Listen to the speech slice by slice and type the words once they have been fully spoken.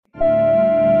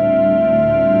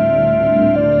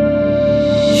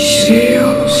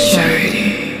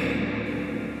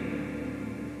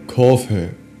खौफ है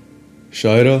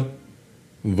शायरा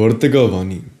वर्तिका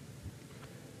वानी।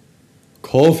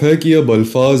 खौफ है कि अब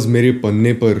अल्फाज मेरे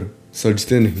पन्ने पर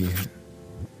सजते नहीं हैं,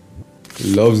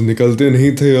 लफ्ज निकलते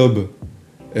नहीं थे, अब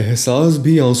एहसास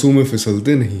भी आंसू में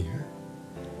फिसलते नहीं हैं।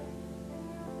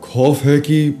 खौफ है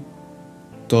कि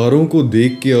तारों को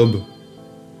देख के अब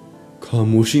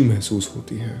खामोशी महसूस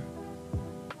होती है।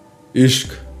 इश्क,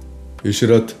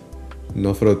 इशरत,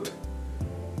 नफरत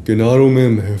किनारों में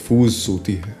महफूज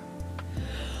सोती है।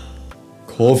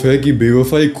 खौफ है कि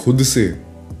बेवफाई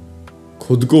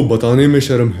खुद को बताने में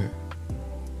शर्म है।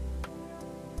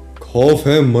 खौफ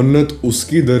है मन्नत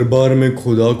उसकी दरबार में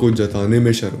खुदा को जताने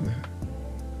में शर्म है।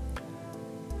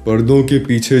 पर्दों के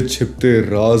पीछे छिपते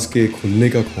राज के खुलने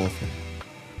का खौफ है।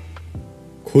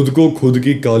 खुद को खुद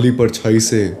की काली परछाई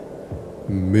से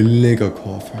मिलने का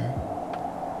खौफ है।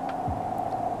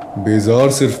 बेजार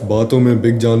सिर्फ बातों में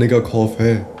बिक जाने का खौफ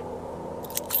है।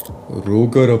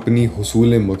 रोकर अपनी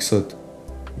हुसूल मकसद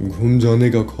घूम जाने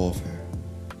का खौफ है।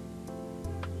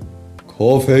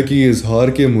 खौफ है कि इजहार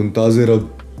के मुंताजिर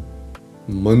अब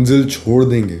मंजिल छोड़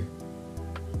देंगे।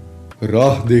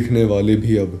 राह देखने वाले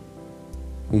भी अब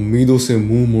उम्मीदों से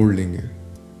मुंह मोड़ लेंगे।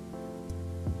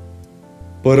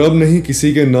 पर अब नहीं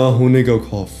किसी के ना होने का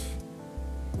खौफ,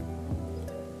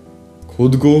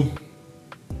 खुद को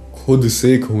खुद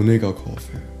से खोने का खौफ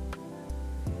है।